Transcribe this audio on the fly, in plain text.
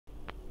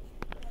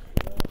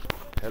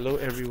Hello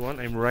everyone,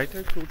 I'm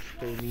writer Coach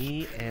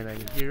Tony and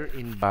I'm here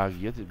in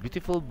Baguio, the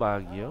beautiful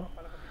Baguio,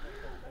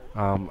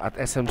 at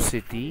SM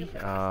City.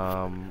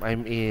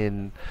 I'm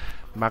in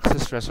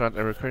Max's restaurant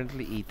and we're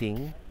currently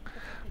eating.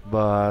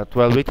 But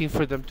while waiting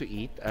for them to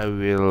eat, I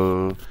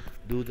will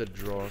do the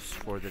draws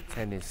for the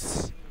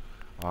tennis.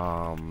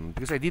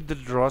 Because I did the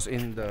draws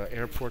in the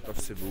airport of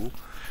Cebu,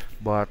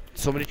 but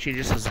so many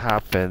changes has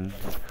happened.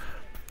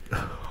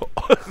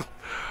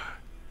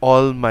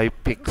 All my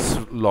picks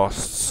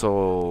lost,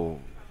 so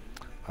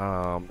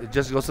it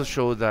just goes to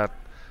show that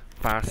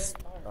past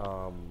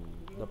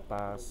the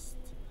past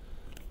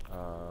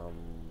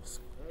um,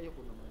 s-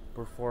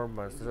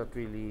 performance does not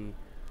really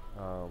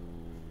um,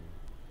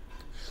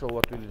 show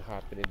what will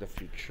happen in the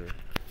future.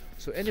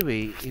 So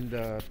anyway, in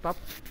the top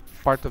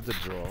part of the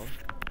draw,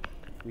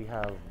 we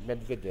have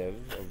Medvedev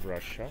of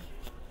Russia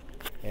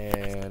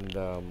and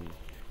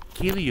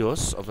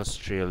Kyrgios of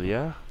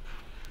Australia,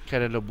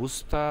 Canelo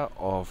Busta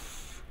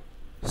of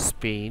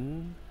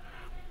Spain,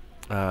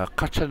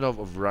 Kachanov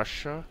of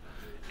Russia,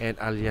 and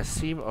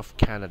Aliassime of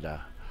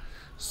Canada.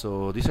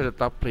 So these are the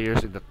top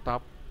players in the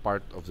top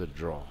part of the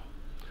draw.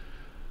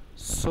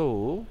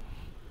 So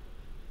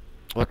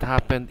what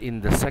happened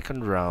in the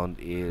second round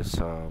is,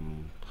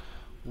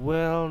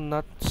 well,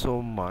 not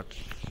so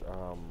much.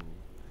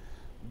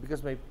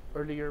 Because my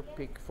earlier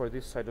pick for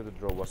this side of the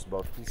draw was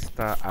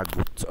Bautista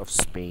Agut of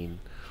Spain.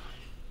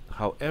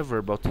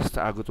 However, Bautista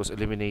Agut was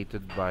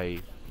eliminated by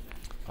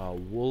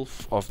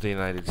Wolf of the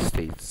United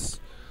States.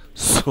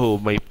 So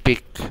my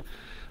pick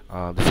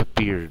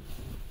disappeared.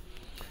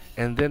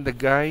 And then the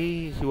guy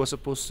he was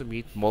supposed to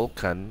meet,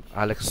 Molkan,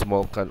 Alex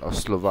Molkan of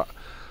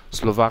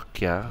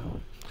Slovakia,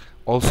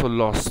 also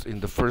lost in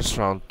the first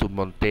round to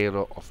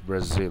Monteiro of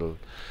Brazil.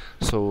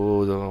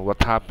 So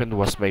what happened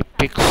was my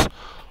picks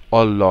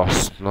all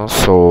lost, no?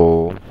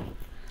 So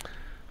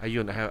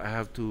ayun, I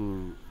have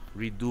to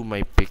redo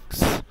my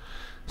picks.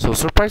 So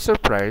surprise,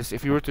 surprise,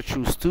 if you were to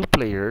choose two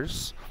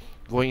players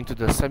going into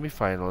the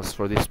semifinals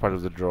for this part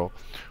of the draw,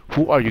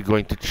 who are you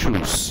going to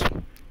choose?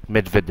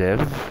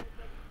 Medvedev,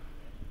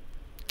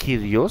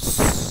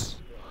 Kyrgios,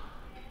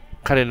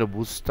 Carreno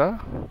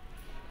Busta,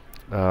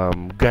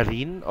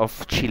 Garin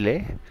of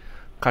Chile,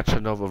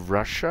 Kachanov of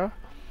Russia,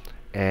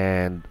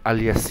 and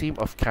Aliassime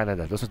of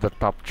Canada. Those are the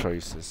top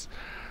choices.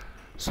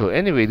 So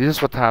anyway, this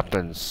is what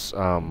happens.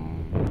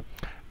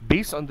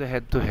 Based on the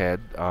head-to-head,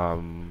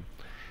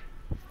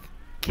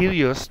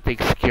 Kyrgios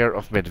takes care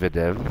of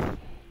Medvedev,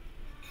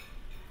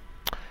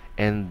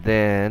 and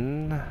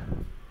then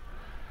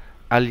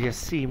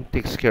Aliassime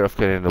takes care of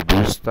Carreno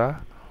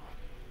Busta,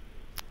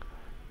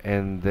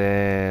 and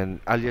then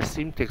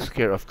Aliassime takes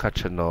care of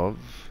Kachanov.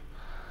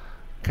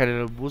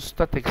 Carreno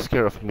Busta takes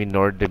care of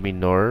Minor de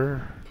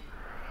Minor,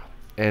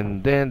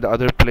 and then the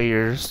other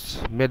players,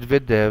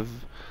 Medvedev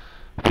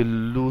will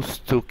lose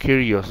to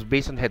Kyrgios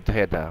based on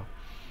head-to-head.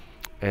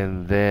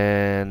 And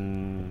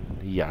then,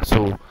 yeah,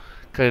 so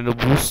Carreno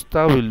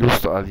Busta will lose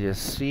to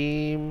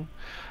Aliassime.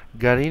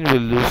 Garin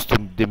will lose to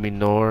De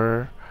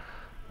Minor.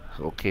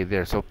 Okay,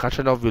 there. So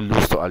Kachanov will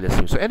lose to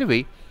Aliassime. So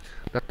anyway,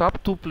 the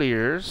top two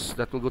players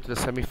that will go to the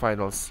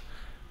semifinals,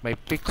 my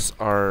picks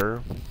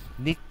are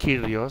Nick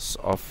Kyrgios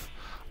of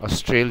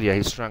Australia.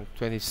 He's ranked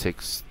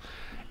 26th.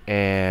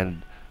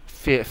 And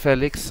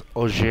Felix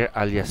Auger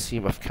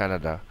Aliassime of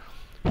Canada.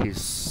 He's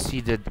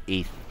seeded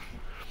 8th.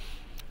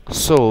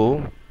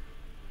 So,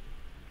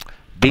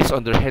 based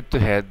on their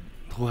head-to-head,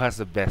 who has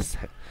the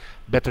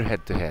better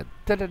head-to-head?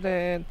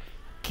 Ta-da-dan!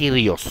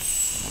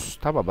 Kyrgios.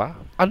 Tama ba?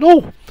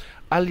 Ano?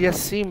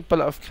 Aliassime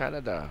pala of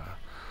Canada.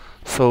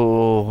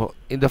 So,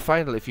 in the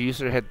final, if you use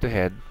your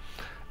head-to-head,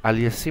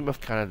 Aliassime of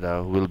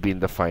Canada will be in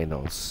the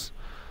finals.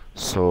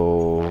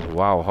 So,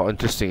 wow, how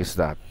interesting is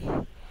that?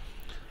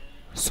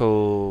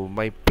 So,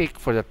 my pick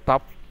for the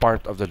top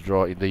part of the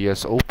draw in the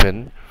US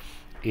Open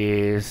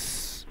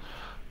is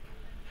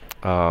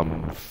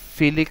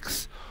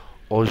Felix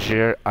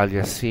Auger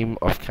Aliassime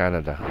of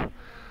Canada.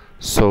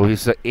 So,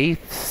 he's the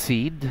 8th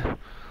seed.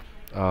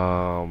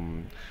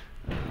 Um,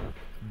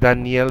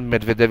 Daniel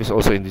Medvedev is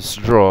also in this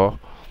draw,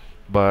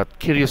 but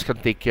Kyrgios can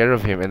take care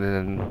of him, and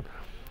then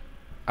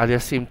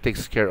Aliassime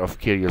takes care of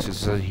Kyrgios.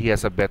 So he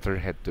has a better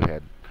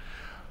head-to-head.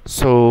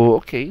 So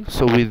okay,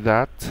 so with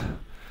that,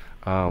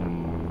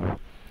 um,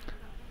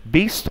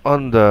 based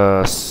on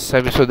the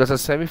so that's a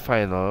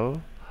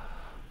semi-final.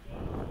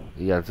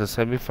 Yeah, it's a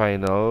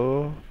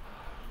semi-final.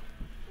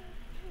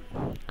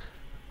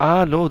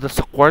 Ah, no, that's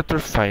a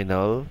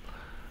quarter-final.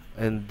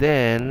 And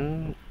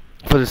then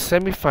for the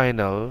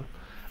semi-final,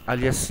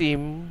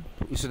 Aliassime,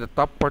 who's in the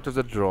top part of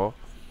the draw,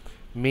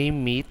 may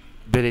meet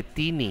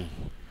Berrettini,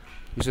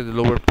 who's in the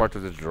lower part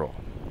of the draw.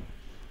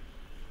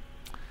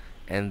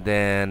 And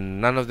then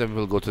none of them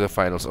will go to the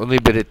finals. Only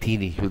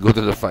Berrettini will go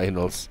to the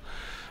finals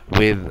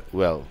with,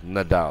 well,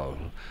 Nadal.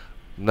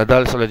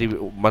 Nadal is already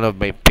one of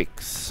my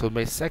picks. So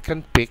my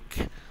second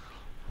pick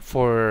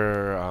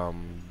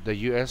for the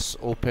US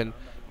Open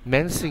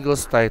men's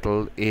singles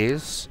title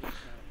is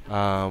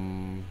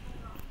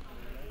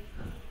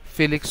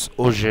Felix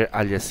Auger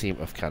Aliassime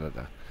of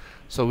Canada.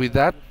 So with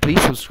that,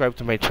 please subscribe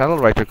to my channel,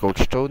 Writer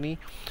Coach Tony.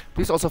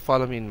 Please also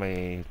follow me in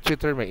my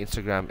Twitter, my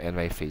Instagram, and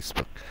my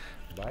Facebook.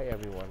 Bye,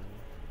 everyone.